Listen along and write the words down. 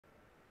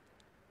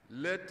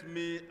let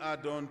me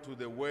add on to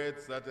the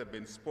words that have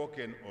been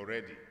spoken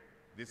already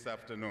this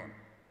afternoon,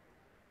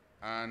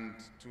 and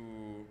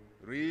to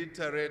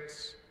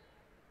reiterate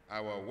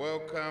our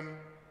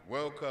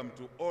welcome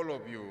to all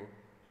of you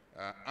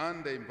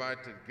and the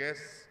invited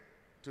guests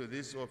to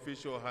this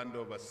official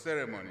handover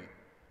ceremony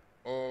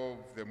of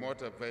the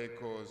motor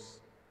vehicles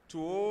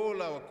to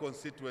all our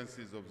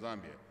constituencies of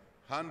Zambia,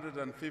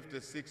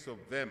 156 of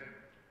them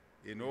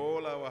in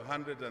all our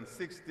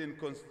 116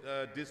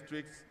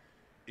 districts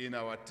in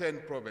our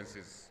 10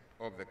 provinces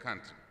of the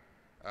country.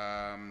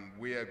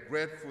 We are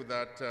grateful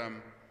that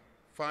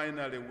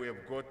finally we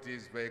have got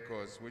these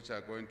vehicles which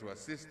are going to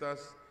assist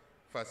us,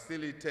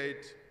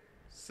 facilitate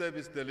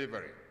service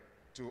delivery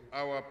to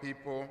our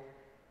people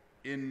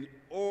in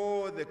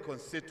all the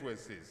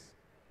constituencies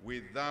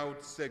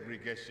without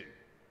segregation.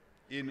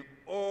 In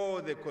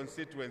all the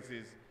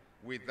constituencies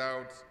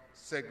without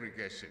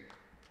segregation.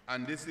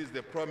 And this is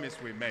the promise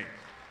we made.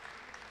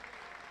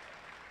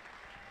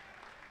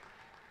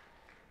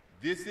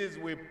 This is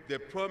the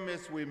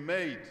promise we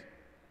made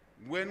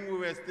when we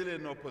were still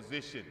in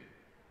opposition.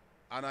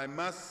 And I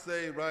must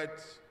say right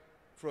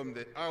from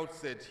the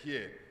outset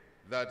here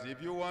that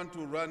if you want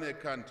to run a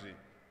country,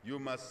 you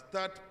must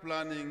start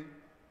planning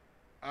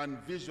and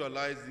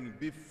visualizing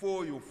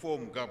before you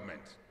form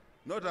government,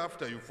 not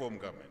after you form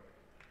government.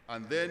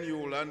 And then you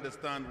will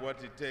understand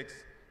what it takes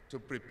to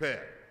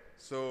prepare.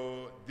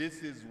 So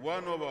this is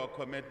one of our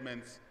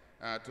commitments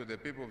to the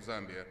people of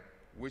Zambia,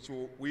 which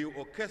we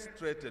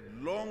orchestrated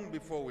long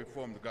before we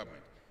formed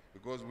government,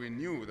 because we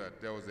knew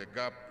that there was a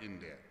gap in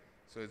there.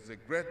 So it's a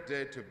great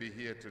day to be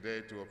here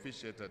today to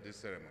officiate at this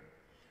ceremony.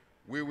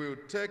 We will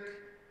take,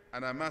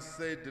 and I must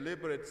say,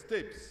 deliberate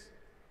steps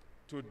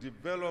to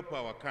develop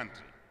our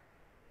country,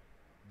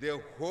 the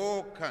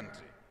whole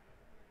country.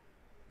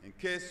 In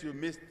case you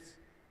missed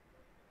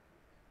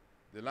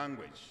the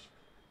language,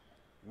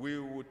 we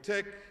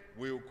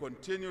will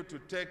continue to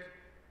take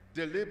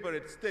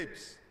deliberate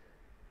steps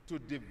to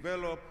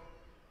develop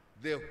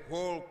the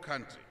whole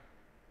country,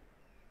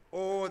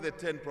 all the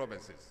 10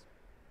 provinces.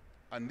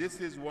 And this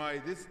is why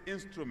this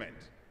instrument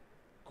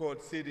called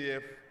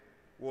CDF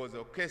was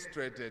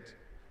orchestrated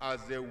as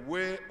a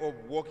way of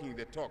walking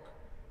the talk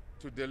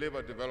to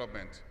deliver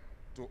development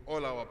to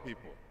all our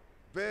people.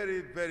 Very,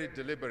 very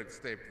deliberate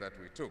step that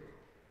we took.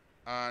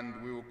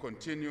 And we will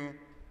continue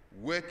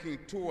working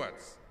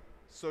towards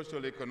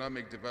social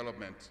economic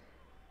development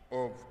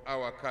of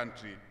our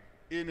country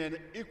in an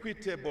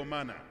equitable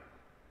manner.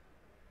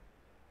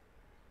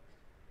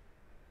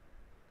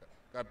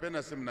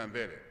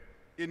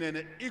 In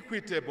an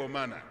equitable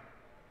manner,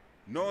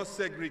 no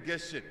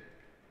segregation.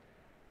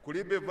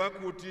 Kulibe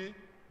vakuti,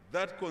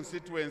 that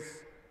constituency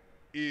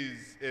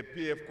is a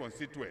PF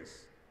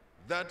constituency.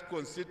 That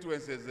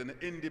constituency is an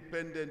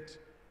independent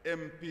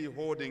MP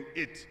holding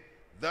it.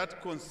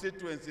 That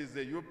constituency is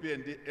a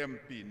UPND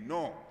MP.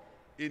 No.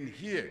 In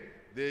here,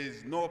 there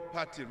is no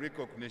party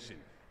recognition.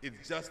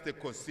 It's just a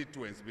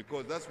constituency,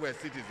 because that's where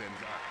citizens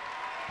are.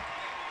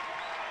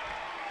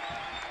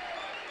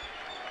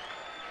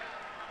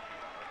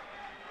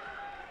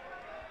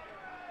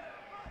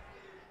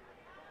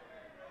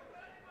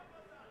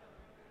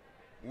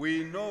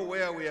 We know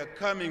where we are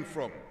coming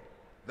from,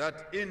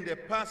 that in the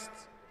past,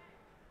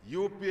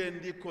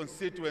 UPND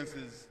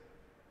constituencies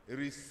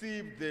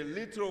received the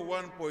little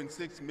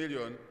 1.6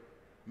 million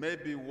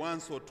maybe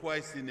once or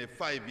twice in a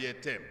 5-year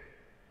term.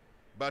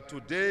 But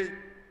today,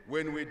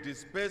 when we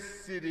disperse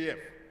CDF,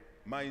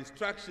 my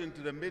instruction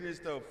to the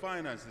Minister of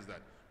Finance is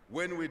that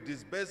when we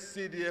disperse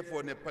CDF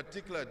on a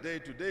particular day,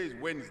 today is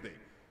Wednesday,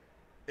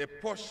 a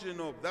portion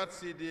of that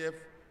CDF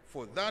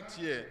for that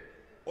year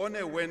on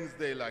a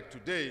Wednesday like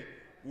today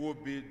will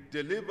be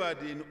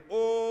delivered in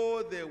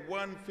all the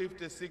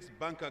 156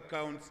 bank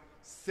accounts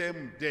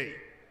same day.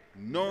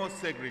 No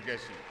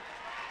segregation.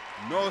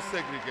 No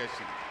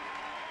segregation.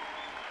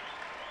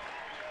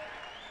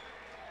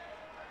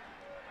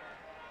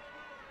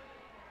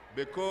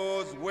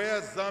 Because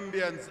where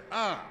Zambians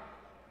are,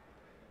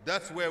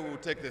 that's where we'll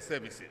take the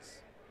services.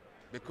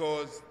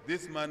 Because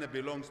this money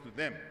belongs to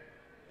them.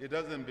 It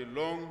doesn't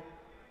belong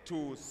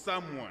to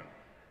someone,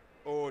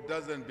 or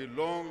doesn't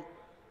belong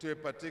to a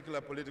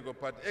particular political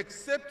party,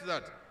 except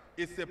that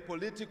it's a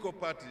political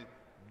party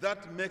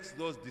that makes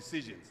those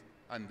decisions.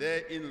 And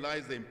therein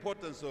lies the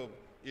importance of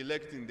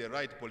electing the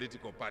right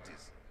political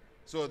parties,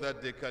 so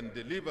that they can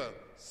deliver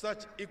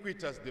such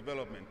equitous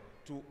development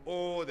to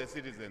all the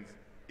citizens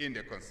in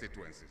the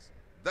constituencies.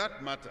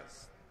 That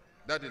matters.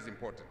 That is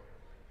important.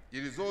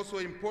 It is also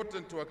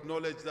important to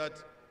acknowledge that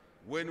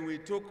when we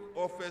took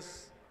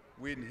office,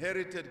 we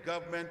inherited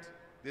government,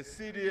 the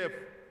CDF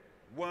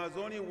was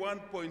only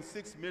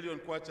 1.6 million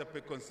kwacha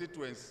per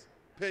constituency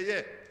per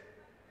year.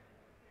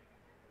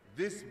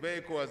 This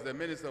vehicle, as the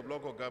Minister of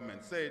Local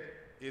Government said,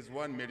 is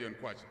 1 million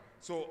kwacha.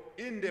 So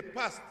in the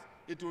past,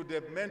 it would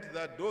have meant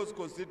that those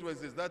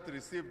constituencies that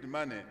received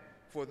money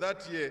for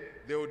that year,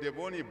 they would have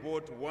only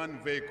bought one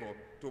vehicle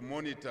to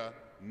monitor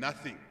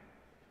nothing.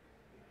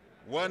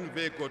 One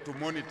vehicle to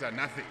monitor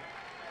nothing.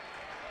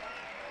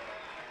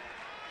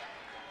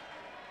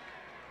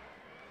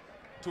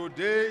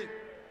 Today,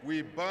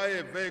 we buy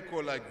a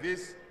vehicle like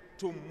this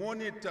to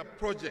monitor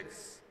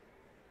projects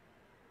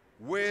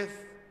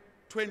worth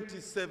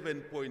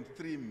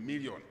 27.3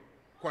 million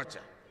kwacha.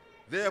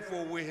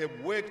 Therefore, we have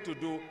work to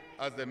do,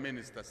 as the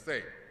minister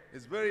said.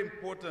 It's very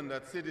important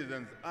that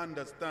citizens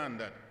understand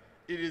that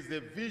it is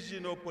the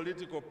vision of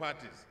political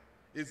parties,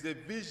 it's the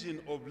vision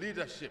of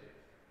leadership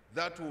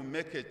that will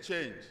make a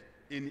change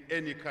in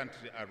any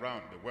country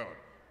around the world.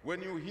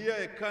 When you hear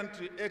a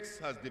country X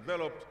has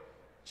developed,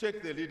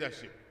 check the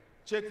leadership,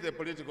 check the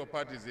political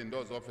parties in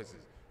those offices.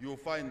 You'll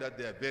find that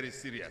they are very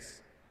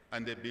serious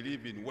and they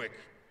believe in work,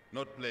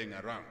 not playing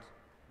around.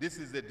 This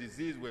is a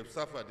disease we've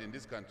suffered in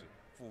this country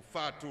for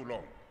far too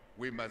long.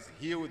 We must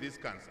heal this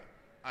cancer,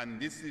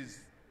 and this is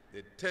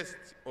the test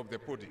of the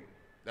pudding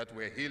that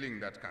we're healing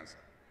that cancer.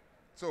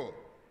 So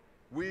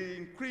we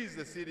increased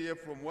the CDF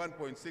from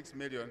 1.6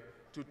 million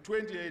to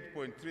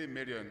 28.3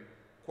 million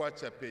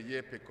kwacha per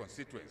year per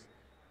constituency.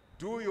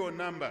 Do your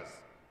numbers.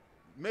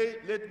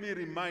 Let me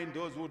remind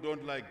those who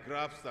don't like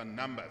graphs and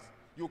numbers.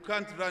 You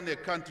can't run a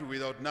country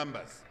without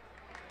numbers.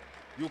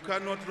 You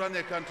cannot run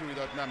a country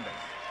without numbers.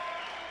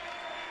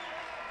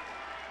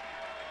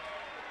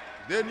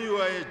 Then you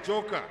are a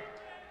joker.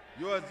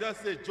 You are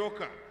just a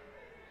joker,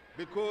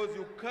 because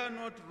you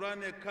cannot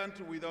run a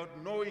country without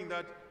knowing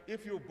that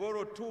if you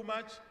borrow too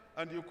much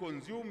and you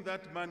consume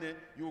that money,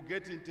 you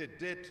get into a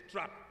debt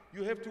trap.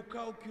 You have to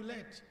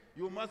calculate.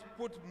 You must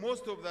put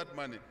most of that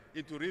money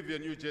into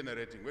revenue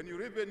generating. When you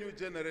revenue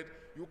generate,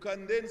 you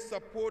can then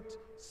support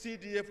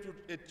CDF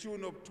to a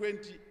tune of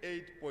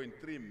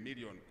 28.3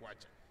 million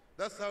kwacha.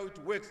 That's how it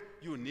works.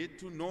 You need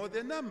to know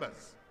the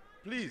numbers.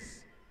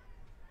 Please,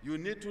 you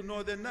need to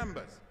know the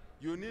numbers.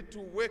 You need to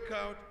work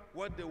out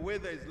what the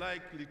weather is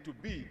likely to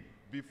be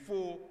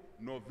before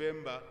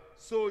November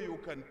so you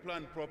can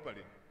plan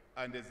properly.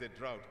 And as the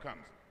drought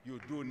comes, you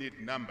do need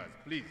numbers,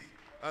 please.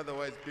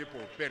 Otherwise, people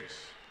will perish.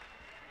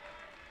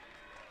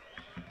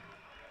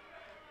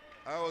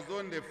 I was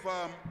on the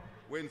farm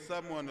when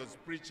someone was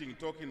preaching,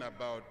 talking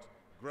about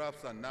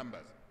graphs and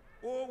numbers.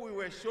 All we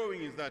were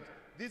showing is that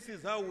this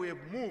is how we have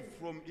moved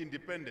from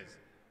independence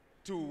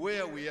to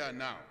where we are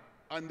now.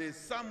 And there's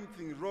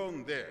something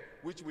wrong there,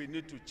 which we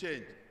need to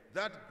change.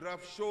 That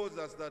graph shows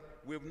us that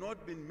we've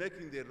not been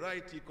making the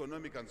right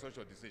economic and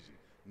social decisions.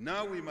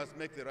 Now we must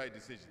make the right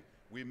decision.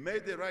 We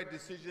made the right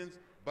decisions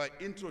by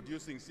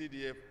introducing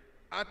CDF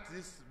at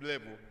this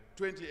level,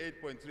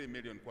 28.3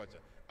 million kwacha.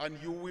 And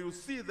you will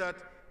see that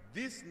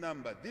this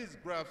number, these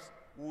graphs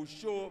will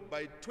show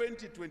by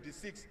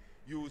 2026,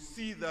 you will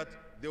see that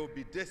there will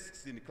be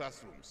desks in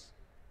classrooms.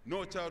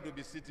 No child will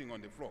be sitting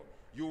on the floor.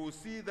 You will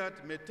see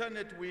that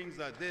maternity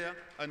wings are there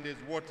and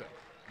there's water.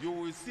 You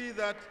will see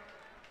that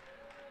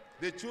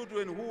the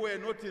children who were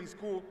not in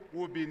school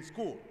will be in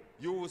school.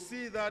 You will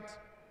see that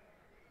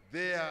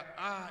there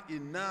are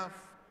enough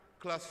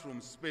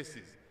classroom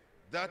spaces.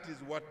 That is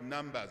what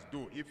numbers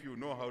do, if you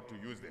know how to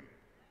use them.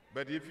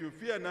 But if you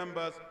fear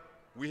numbers,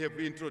 we have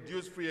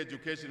introduced free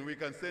education. We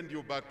can send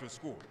you back to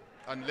school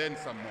and learn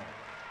some more.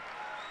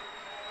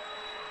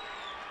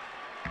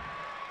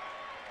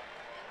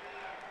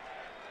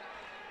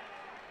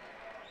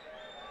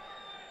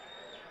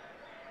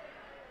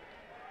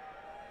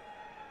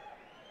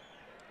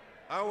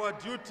 Our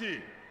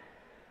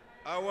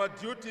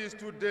duty is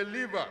to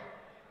deliver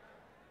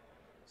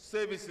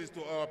services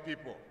to our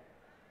people,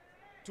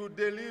 to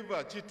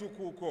deliver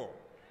Chitukuko,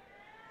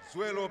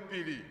 Zwelo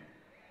Pili,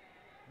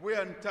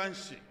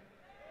 Weantanshi,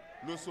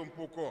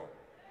 Lusumpuko.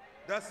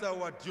 That's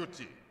our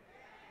duty.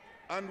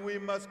 And we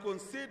must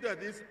consider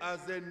this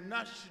as a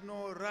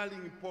national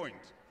rallying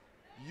point,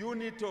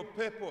 unit of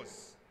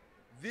purpose.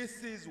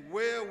 This is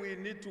where we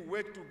need to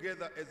work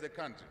together as a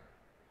country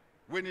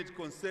when it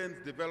concerns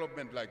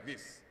development like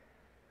this.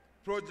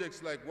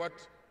 Projects like what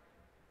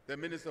the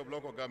Minister of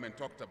Local Government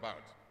talked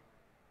about.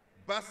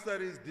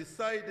 Bursaries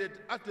decided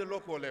at the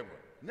local level,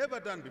 never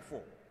done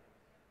before.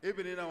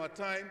 Even in our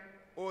time,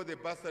 all the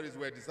bursaries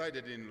were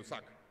decided in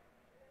Lusaka.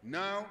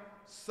 Now,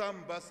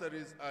 some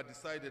bursaries are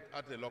decided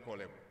at the local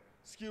level.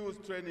 Skills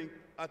training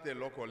at the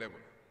local level.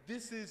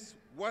 This is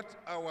what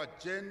our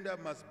agenda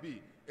must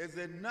be, as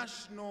a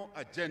national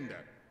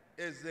agenda,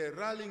 as a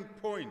rallying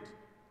point,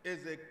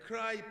 as a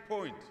cry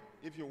point,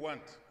 if you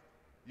want.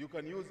 You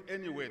can use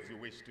any words you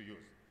wish to use.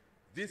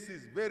 This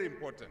is very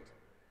important.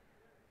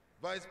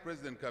 Vice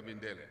President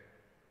Kabindele,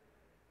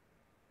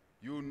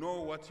 you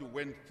know what you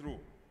went through.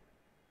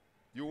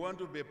 You want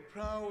to be a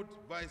proud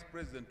Vice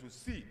President to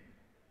see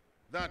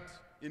that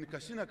in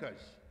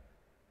Kashinakash,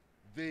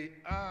 there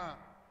are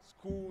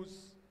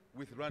schools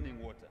with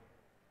running water.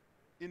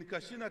 In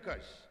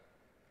Kashinakash,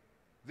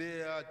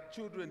 there are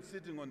children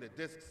sitting on the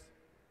desks.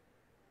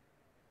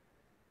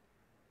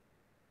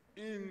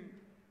 In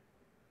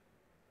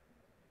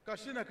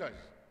Kashinakash,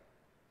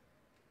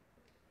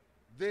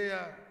 there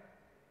are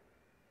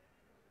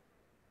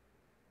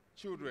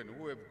children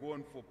who have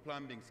gone for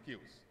plumbing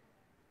skills,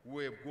 who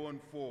have gone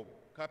for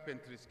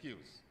carpentry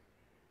skills.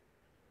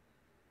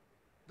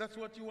 That's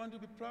what you want to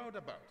be proud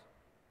about.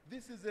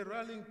 This is a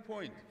rallying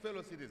point,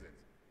 fellow citizens.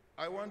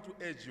 I want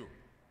to urge you,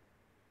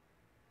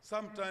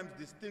 sometimes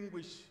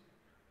distinguish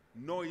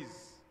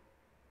noise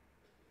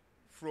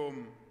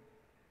from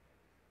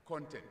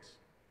content.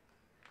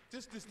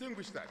 Just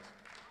distinguish that.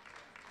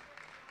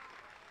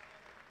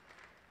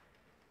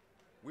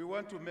 We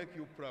want to make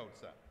you proud,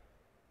 sir,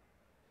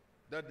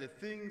 that the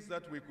things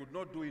that we could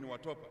not do in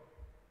Watopa,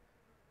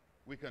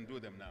 we can do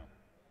them now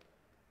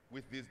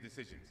with these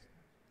decisions.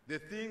 The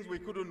things we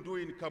couldn't do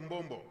in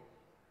Kambombo,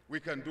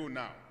 we can do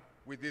now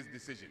with these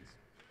decisions.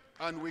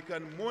 And we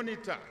can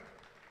monitor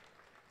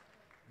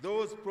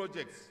those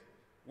projects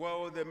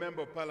while the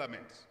Member of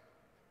Parliament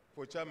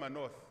for Chama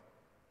North,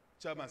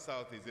 Chama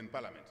South is in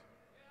Parliament.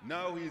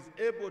 Now he's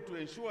able to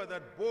ensure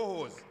that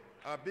boreholes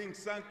are being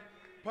sunk,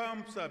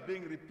 pumps are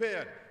being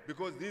repaired,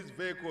 because these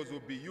vehicles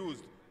will be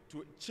used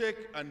to check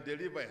and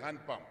deliver a hand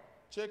pump.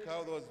 Check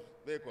how those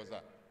vehicles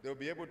are. They'll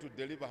be able to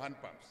deliver hand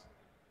pumps.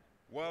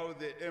 While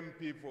the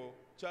MP for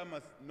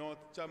Chama North,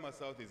 Chama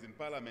South is in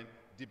Parliament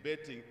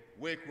debating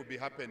where it could be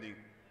happening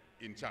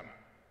in Chama.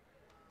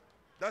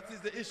 That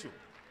is the issue.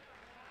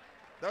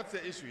 That's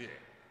the issue here.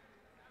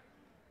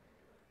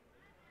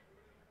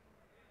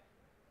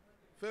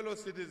 Fellow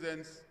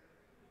citizens,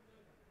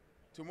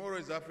 tomorrow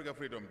is Africa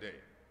Freedom Day.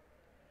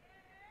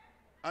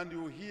 And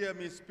you hear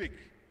me speak.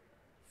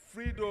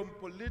 Freedom,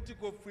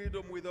 political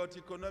freedom without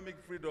economic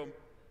freedom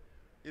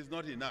is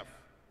not enough.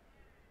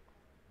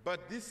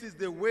 But this is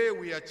the way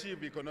we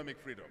achieve economic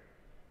freedom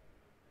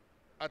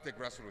at the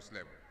grassroots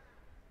level.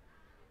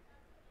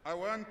 I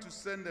want to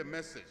send a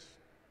message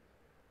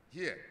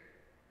here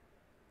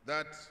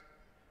that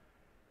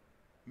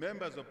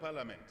members of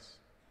parliament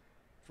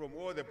from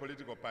all the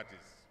political parties,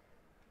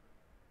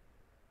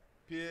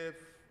 PF,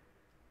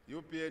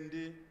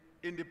 UPND,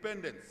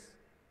 independents,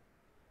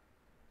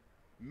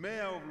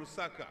 Mayor of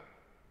Lusaka,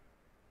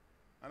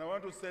 and I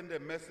want to send a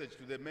message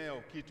to the Mayor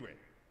of Kitwe.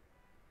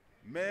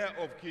 Mayor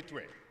of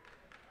Kitwe,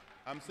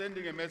 I'm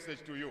sending a message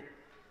to you.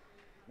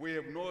 We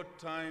have no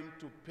time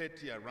to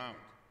petty around.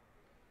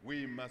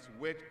 We must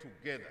work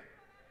together.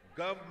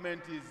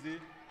 Government is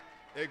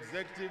the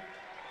executive.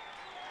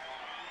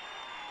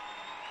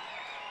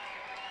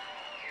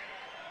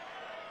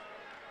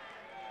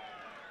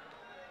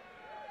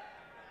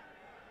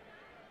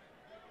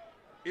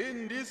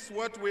 In this,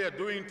 what we are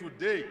doing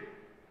today,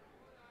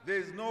 there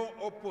is no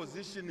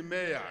opposition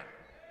mayor.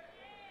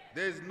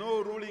 There is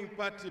no ruling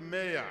party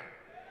mayor.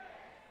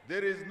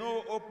 There is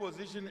no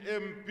opposition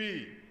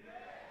MP.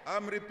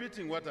 I'm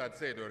repeating what I had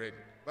said already,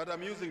 but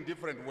I'm using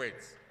different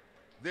words.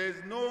 There is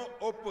no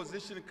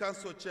opposition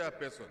council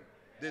chairperson.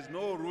 There's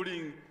no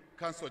ruling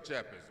council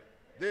chairperson.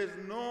 There's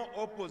no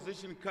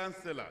opposition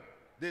councillor.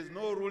 There's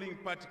no ruling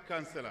party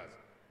councillors.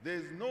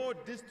 There's no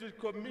district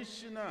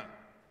commissioner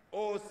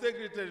or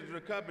secretary to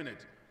the cabinet,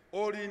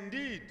 or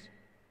indeed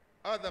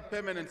other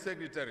permanent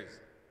secretaries,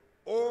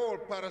 all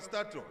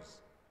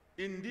parastatals,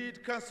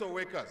 indeed council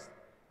workers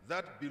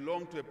that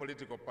belong to a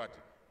political party.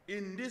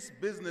 In this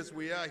business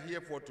we are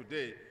here for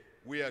today,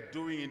 we are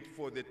doing it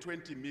for the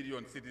 20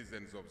 million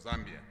citizens of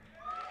Zambia.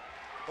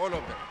 All of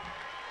them.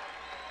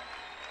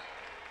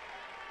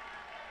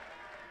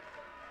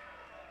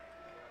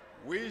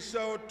 We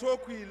shall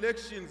talk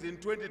elections in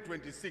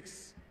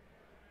 2026.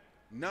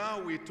 Now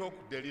we talk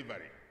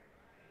delivery.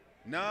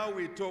 Now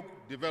we talk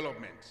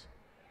development,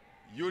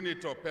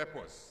 unit of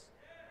purpose.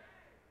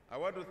 I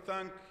want to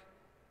thank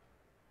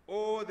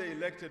all the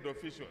elected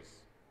officials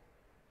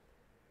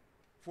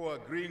for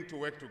agreeing to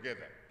work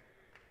together.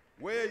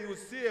 Where you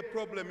see a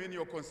problem in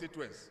your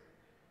constituency,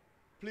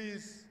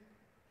 please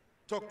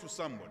talk to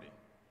somebody.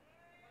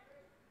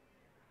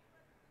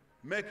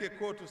 Make a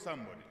call to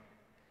somebody.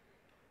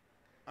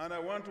 And I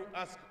want to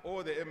ask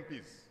all the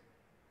MPs.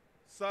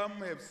 Some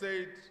have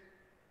said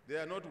they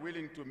are not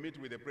willing to meet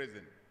with the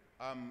president.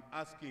 I'm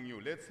asking you,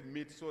 let's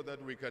meet so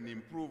that we can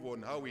improve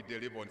on how we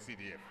deliver on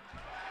CDF.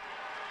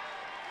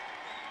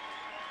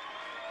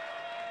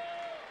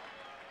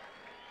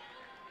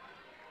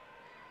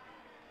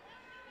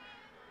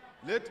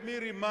 Let me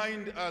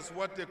remind us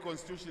what the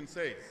Constitution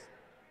says.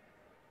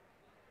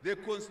 The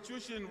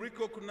Constitution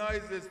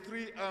recognizes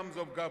 3 arms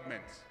of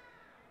government.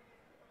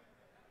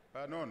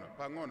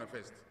 Pangono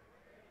first.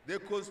 The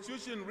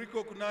Constitution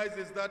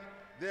recognizes that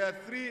there are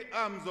 3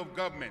 arms of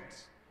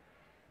government.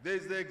 There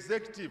is the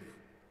executive,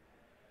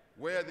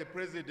 where the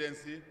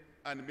presidency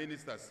and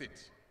ministers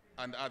sit,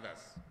 and others,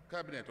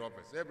 cabinet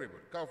office, everybody,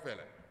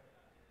 Kaufela.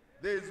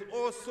 There is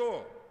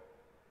also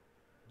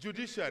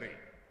judiciary,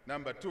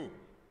 number 2.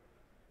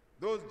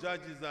 Those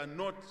judges are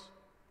not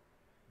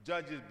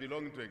judges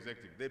belonging to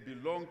executive. They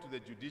belong to the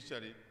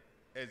judiciary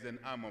as an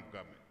arm of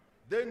government.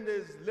 Then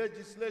there's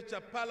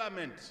legislature,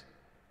 parliament,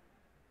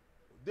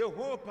 the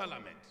whole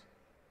parliament.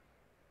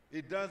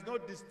 It does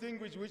not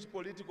distinguish which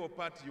political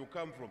party you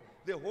come from.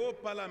 The whole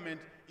parliament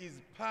is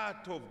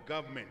part of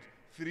government,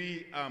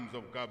 3 arms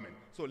of government.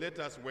 So let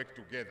us work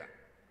together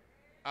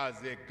as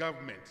a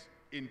government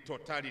in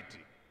totality,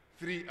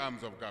 3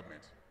 arms of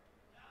government.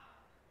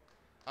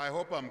 I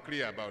hope I'm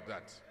clear about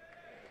that.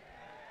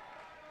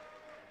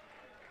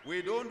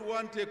 We don't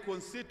want a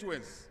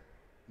constituency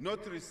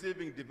not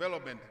receiving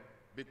development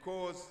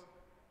because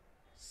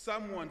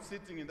someone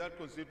sitting in that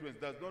constituency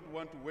does not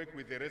want to work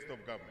with the rest of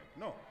government.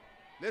 No.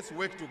 Let's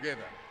work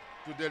together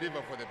to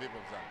deliver for the people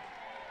of Zambia.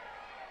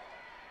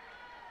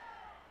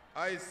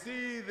 I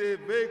see the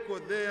vehicle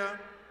there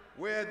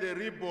where the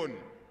ribbon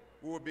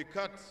will be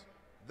cut.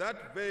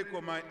 That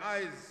vehicle, my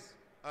eyes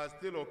are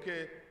still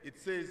okay. It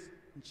says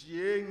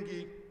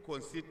Chiengi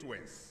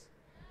constituency.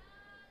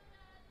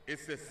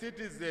 It's the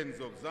citizens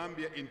of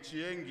Zambia in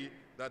Chiengi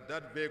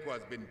that vehicle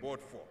has been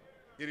bought for,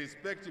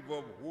 irrespective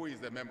of who is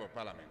the member of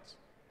parliament.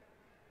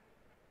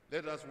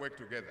 Let us work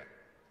together.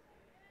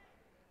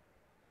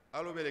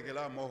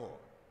 Aluberekela moho.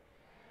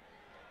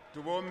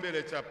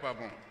 Tubombele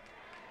chapamo.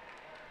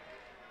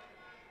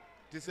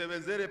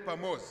 Tisebenzere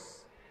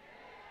pamos.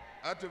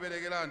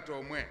 Atuberekela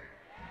ntomwe.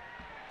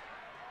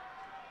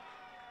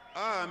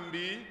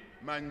 Ambi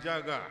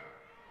manjaga.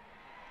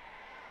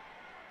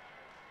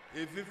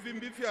 Ifi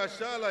fimbi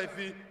fiashala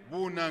ifi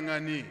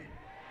bunangani.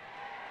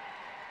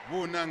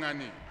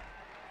 Bunangani.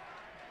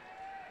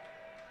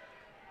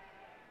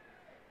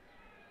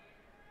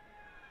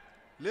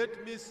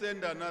 Let me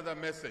send another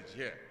message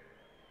here.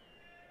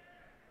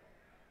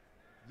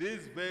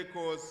 These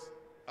vehicles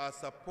are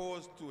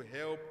supposed to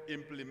help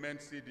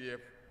implement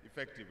CDF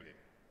effectively.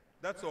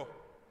 That's all.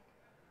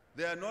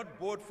 They are not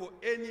bought for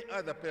any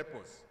other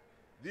purpose.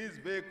 These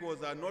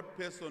vehicles are not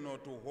personal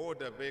to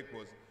holder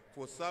vehicles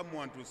for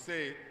someone to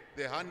say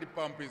the hand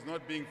pump is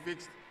not being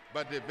fixed,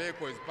 but the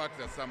vehicle is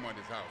parked at someone's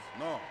house.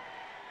 No.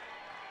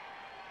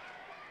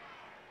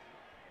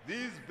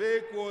 These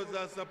vehicles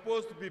are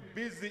supposed to be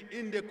busy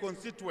in the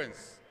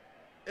constituency,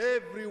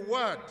 every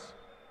ward,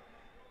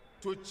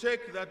 to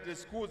check that the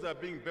schools are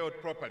being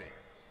built properly,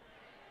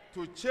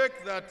 to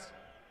check that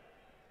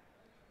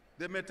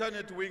the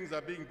maternity wings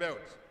are being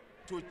built,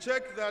 to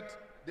check that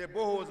the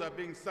boreholes are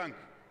being sunk.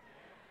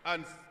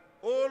 And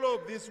all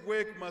of this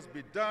work must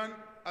be done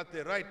at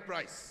the right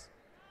price.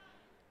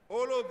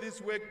 All of this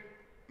work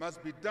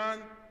must be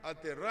done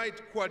at the right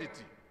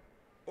quality.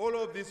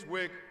 All of this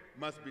work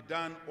must be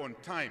done on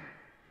time.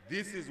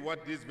 This is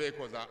what these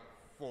vehicles are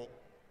for,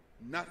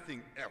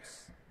 nothing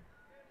else.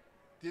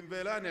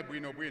 Timvelane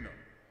bwino bwino.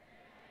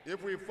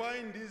 If we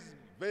find these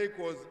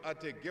vehicles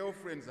at a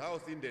girlfriend's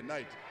house in the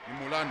night, in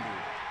Mulandu,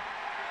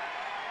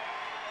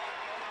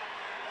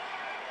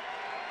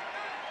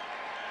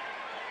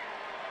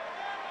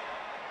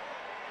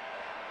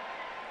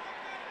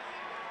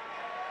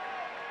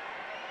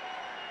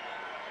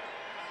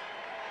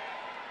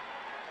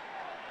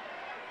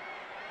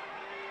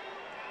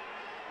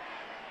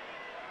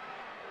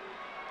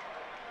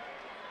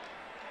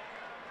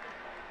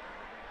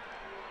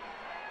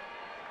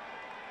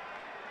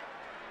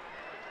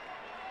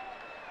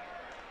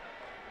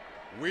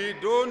 we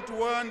don't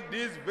want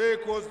these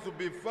vehicles to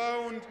be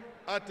found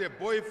at a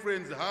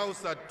boyfriend's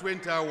house at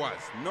 20 hours.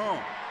 No.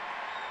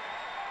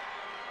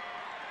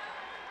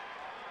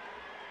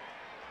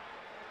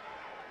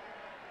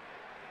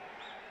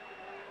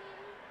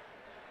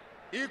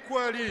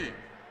 Equally,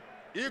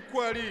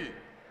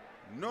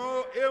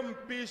 no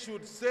MP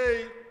should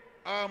say,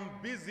 I'm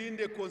busy in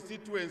the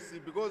constituency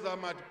because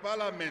I'm at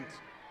parliament.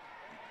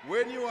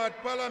 When you are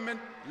at parliament,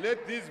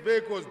 let these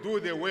vehicles do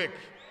the work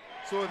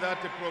so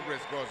that the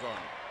progress goes on.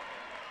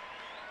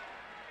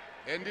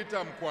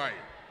 Enditamkwai,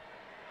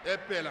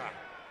 epela,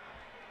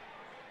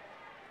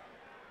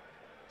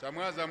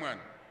 chamwazaman.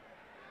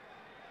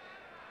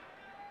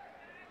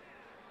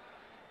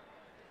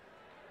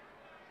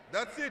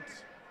 That's it.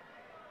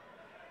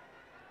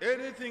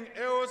 Anything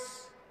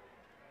else,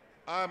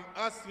 I'm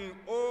asking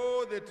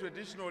all the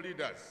traditional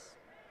leaders,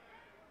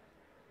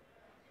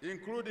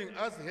 including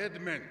us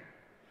headmen,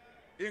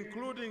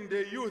 including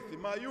the youth,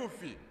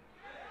 Mayufi,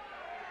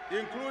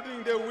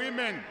 including the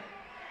women.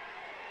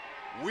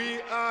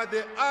 We are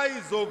the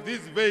eyes of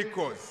these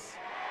vehicles.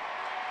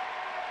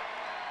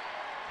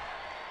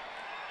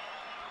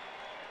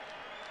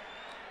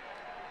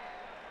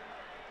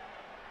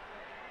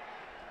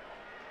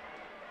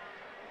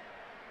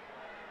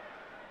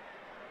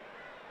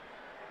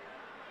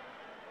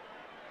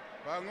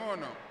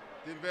 Pangono,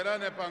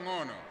 timverane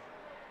pangono.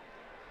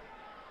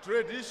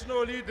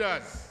 Traditional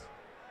leaders,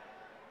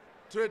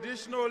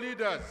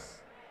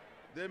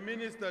 the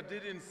minister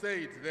didn't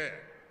say it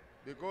there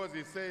because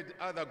he said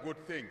other good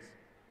things.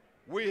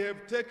 We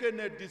have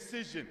taken a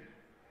decision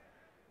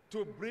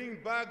to bring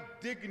back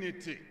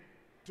dignity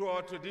to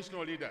our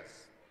traditional leaders.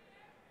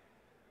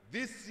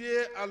 This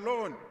year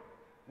alone,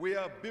 we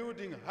are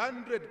building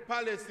 100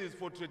 palaces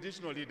for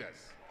traditional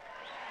leaders.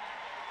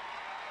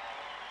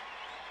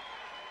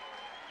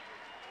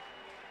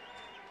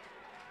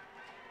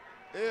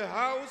 A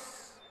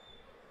house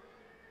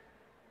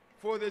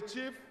for the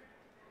chief,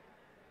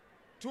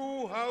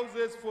 2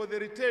 houses for the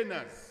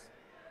retainers,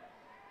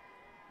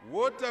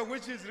 water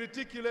which is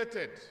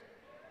reticulated,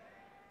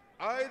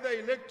 either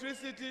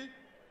electricity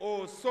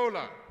or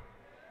solar,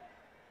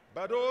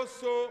 but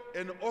also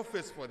an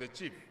office for the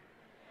chief.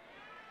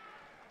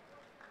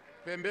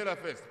 Pembela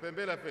first,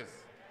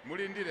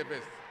 Mulindile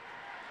first,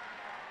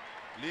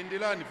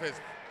 Lindilani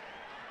first.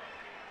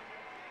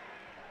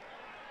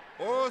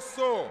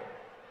 Also,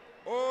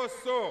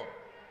 Also,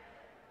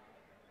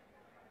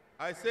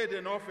 I said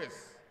an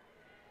office,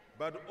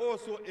 but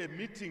also a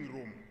meeting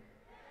room.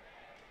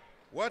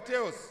 What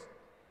else?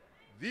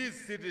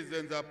 These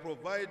citizens are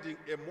providing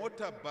a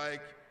motorbike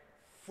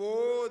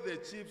for the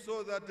chief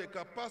so that the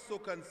Capasso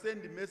can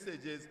send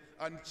messages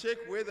and check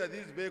whether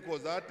these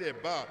vehicles are at a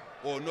bar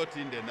or not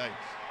in the night.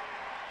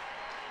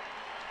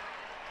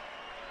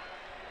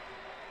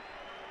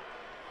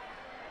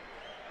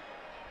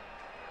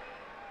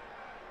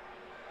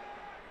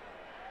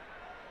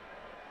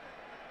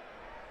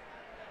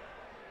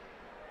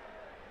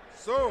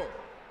 So,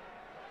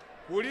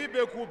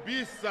 kulibe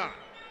kubisa.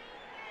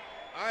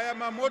 Aya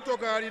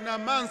mamotokali na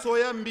manso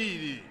ya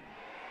mbili.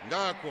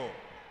 Ngako.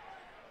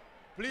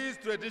 Please,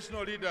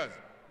 traditional leaders,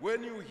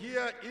 when you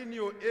hear in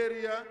your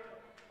area,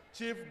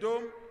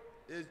 chiefdom,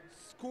 a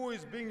school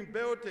is being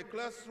built, a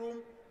classroom,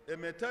 a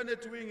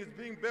maternity wing is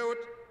being built,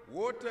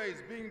 water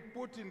is being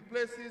put in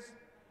places.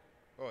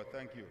 Oh,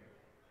 thank you.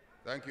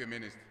 Thank you,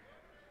 Minister.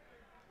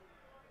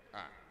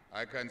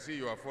 I can see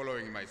you are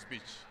following my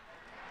speech.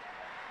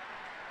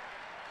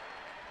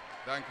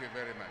 Thank you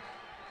very much.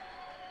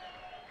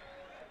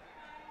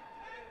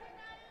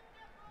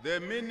 The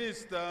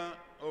Minister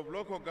of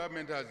Local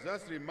Government has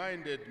just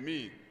reminded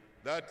me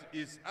that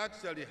it's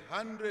actually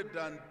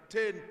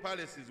 110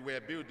 palaces we're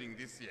building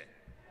this year.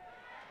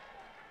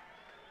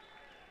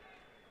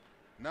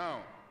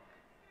 Now,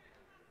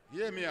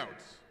 hear me out,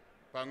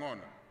 Pangono,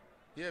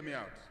 hear me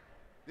out.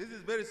 This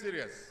is very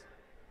serious.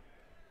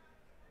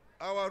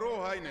 Our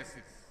Royal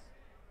Highnesses,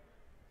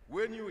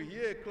 when you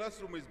hear a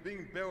classroom is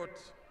being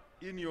built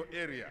in your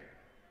area,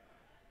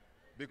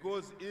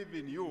 because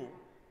even you,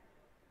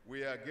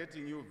 we are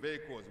getting you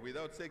vehicles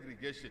without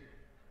segregation.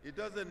 It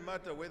doesn't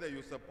matter whether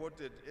you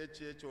supported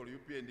HH or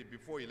UPND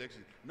before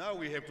election. Now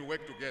we have to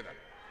work together.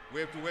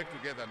 We have to work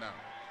together now.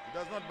 It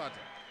does not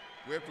matter.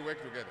 We have to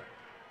work together.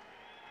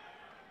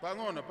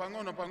 Pangono,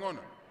 Pangono,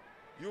 Pangono.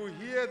 You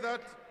hear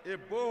that a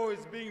bore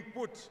is being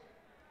put.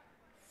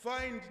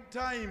 Find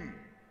time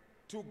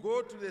to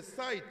go to the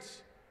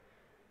site.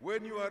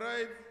 When you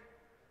arrive,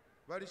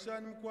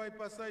 Varishani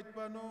Mkwaipa site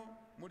pano,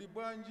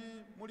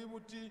 Muribwanji,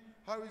 Muributi,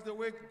 how is the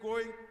work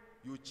going?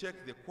 You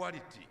check the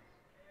quality.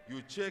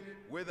 You check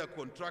whether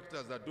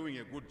contractors are doing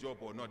a good job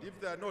or not. If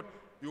they are not,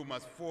 you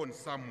must phone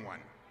someone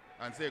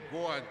and say,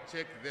 go and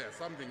check there,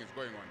 something is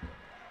going on.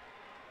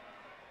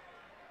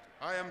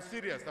 I am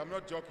serious, I'm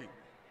not joking.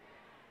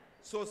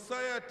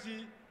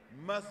 Society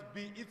must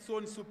be its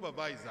own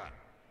supervisor.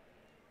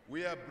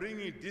 We are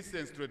bringing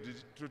distance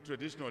to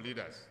traditional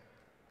leaders.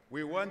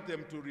 We want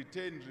them to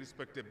retain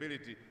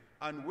respectability,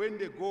 and when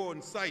they go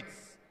on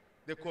sites,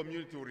 the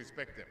community will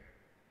respect them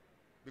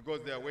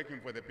because they are working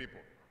for the people.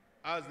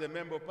 As the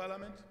Member of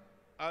Parliament,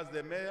 as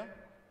the Mayor,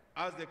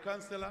 as the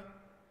Councillor,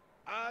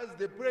 as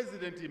the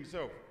President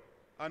himself,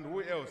 and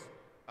who else?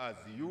 As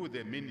you,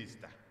 the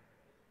Minister.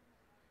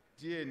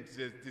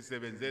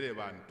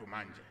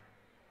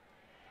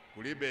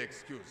 Kulibe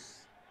excuse.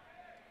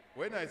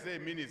 When I say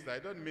minister, I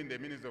don't mean the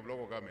Minister of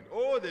Local Government.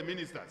 All the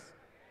ministers.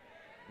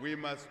 We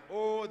must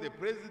owe the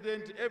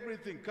President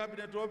everything,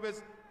 Cabinet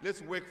Office,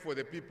 let's work for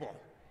the people.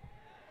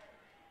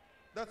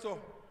 That's all.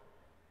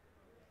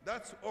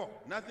 That's all,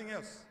 nothing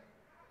else.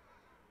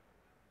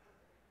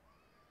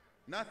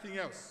 Nothing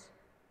else.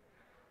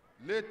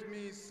 Let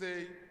me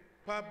say,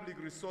 public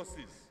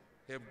resources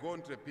have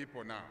gone to the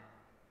people now,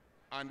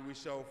 and we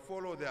shall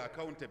follow their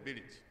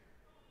accountability.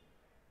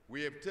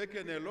 We have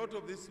taken a lot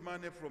of this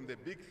money from the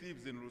big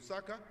thieves in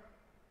Lusaka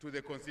to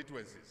the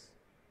constituencies.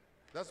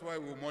 That's why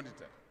we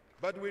monitor.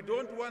 But we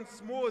don't want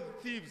small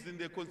thieves in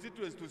the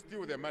constituencies to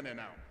steal the money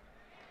now.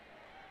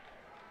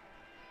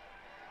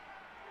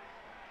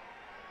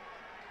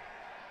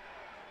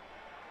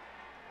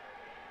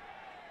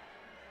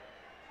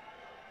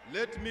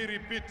 Let me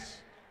repeat,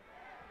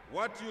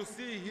 what you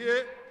see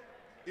here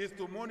is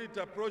to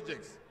monitor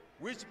projects.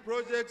 Which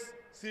projects?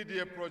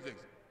 CDA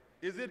projects.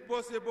 Is it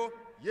possible?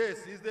 Yes.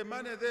 Is the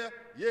money there?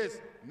 Yes.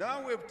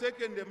 Now we've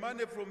taken the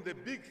money from the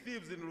big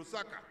thieves in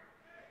Lusaka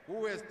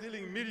who were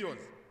stealing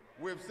millions.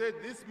 We've said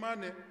this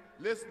money,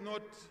 let's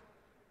not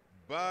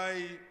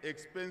buy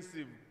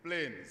expensive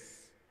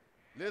planes.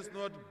 Let's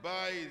not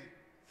buy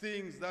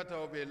things that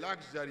are of a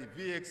luxury,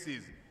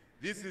 VXs.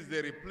 This is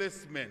the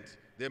replacement.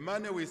 The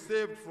money we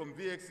saved from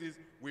VXs,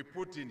 we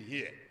put in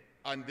here.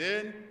 And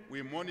then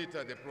we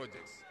monitor the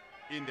projects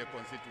in the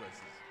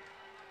constituencies.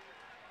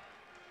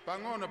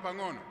 Pangono,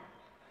 Pangono.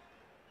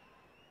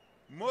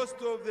 Most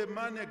of the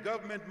money,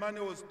 government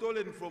money, was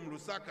stolen from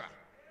Lusaka,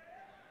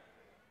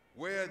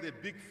 where the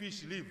big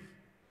fish live.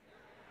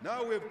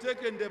 Now we've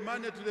taken the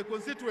money to the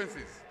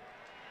constituencies,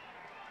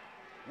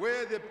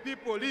 where the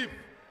people live.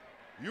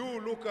 You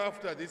look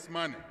after this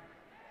money.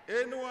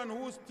 Anyone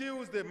who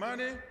steals the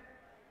money,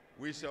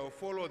 we shall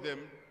follow them,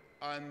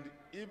 and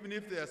even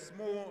if they are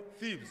small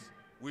thieves,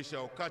 we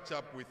shall catch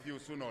up with you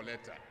sooner or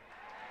later.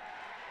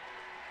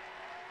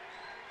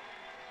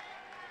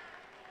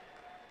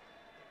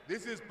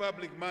 This is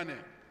public money.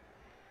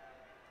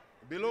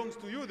 It belongs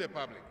to you, the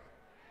public.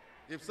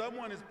 If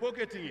someone is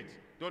pocketing it,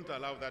 don't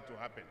allow that to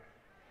happen.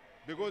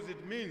 because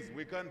it means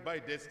we can't buy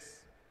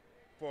desks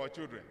for our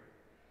children.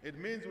 It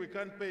means we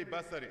can't pay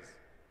bursaries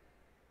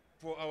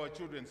for our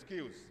children's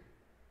skills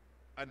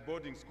and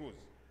boarding schools.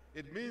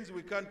 It means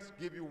we can't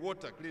give you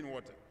water, clean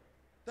water.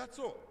 That's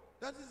all.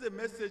 That is the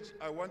message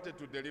I wanted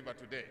to deliver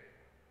today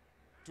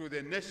to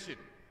the nation,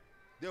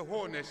 the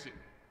whole nation.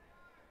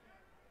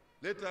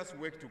 Let us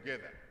work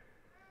together.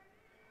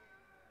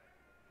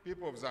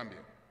 People of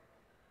Zambia,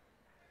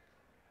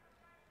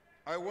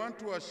 I want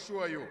to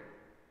assure you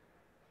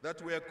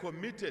that we are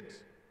committed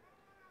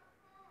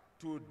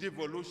to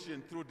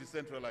devolution through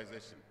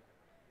decentralization.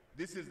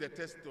 This is the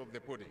test of the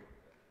pudding.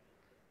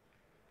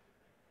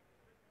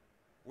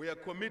 We are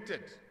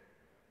committed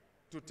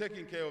to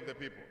taking care of the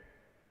people.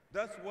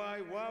 That's why,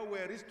 while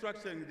we're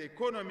restructuring the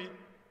economy,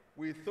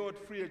 we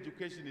thought free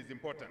education is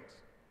important.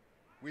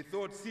 We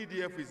thought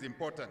CDF is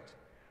important.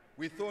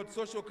 We thought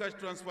social cash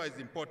transfer is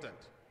important.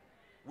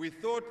 We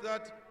thought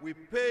that we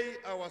pay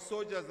our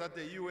soldiers at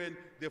the UN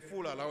the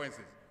full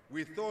allowances.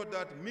 We thought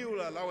that meal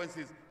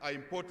allowances are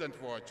important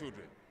for our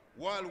children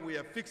while we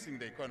are fixing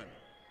the economy.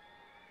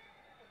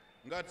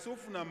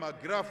 Ngatsufuna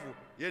magrafu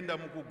yenda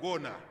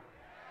mukugona,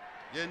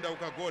 yenda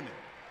ukagone.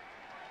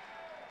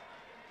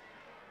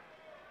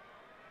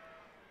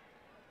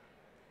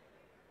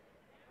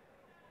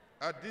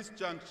 At this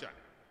juncture,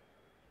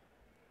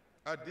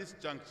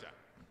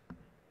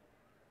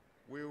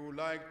 we would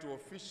like to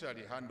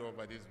officially hand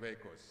over these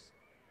vehicles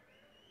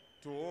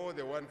to all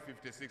the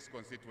 156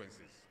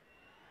 constituencies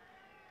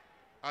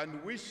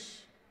and wish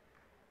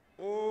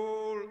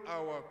all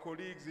our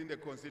colleagues in the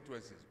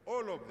constituencies,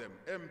 all of them,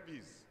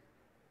 MPs,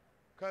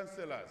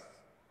 councillors,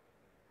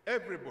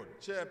 everybody,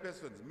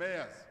 chairpersons,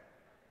 mayors,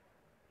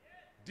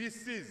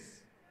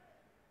 DCs,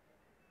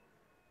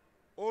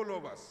 all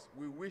of us,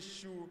 we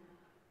wish you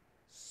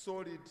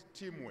solid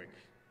teamwork.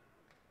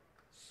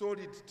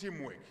 Solid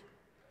teamwork.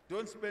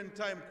 Don't spend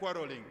time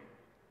quarreling.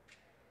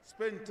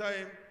 Spend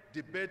time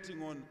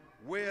debating on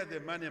where the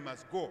money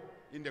must go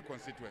in the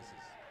constituencies.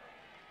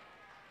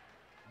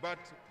 But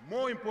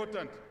more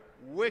important,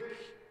 work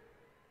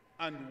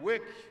and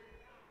work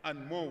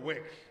and more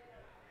work.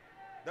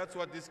 That's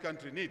what this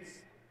country needs.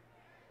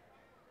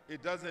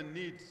 It doesn't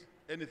need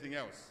anything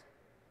else.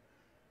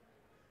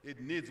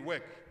 It needs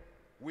work.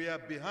 We are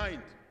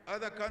behind.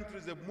 Other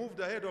countries have moved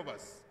ahead of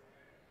us.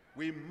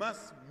 We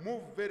must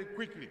move very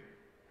quickly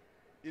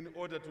in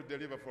order to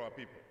deliver for our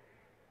people.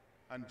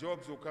 And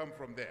jobs will come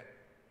from there.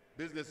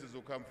 Businesses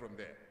will come from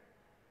there.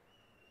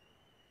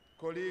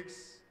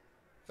 Colleagues,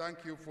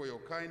 thank you for your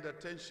kind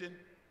attention.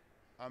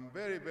 I'm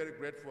very, very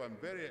grateful. I'm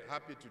very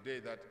happy today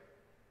that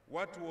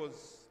what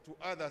was to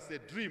others a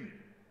dream,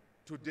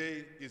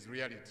 today is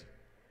reality.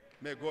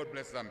 May God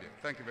bless Zambia.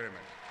 Thank you very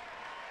much.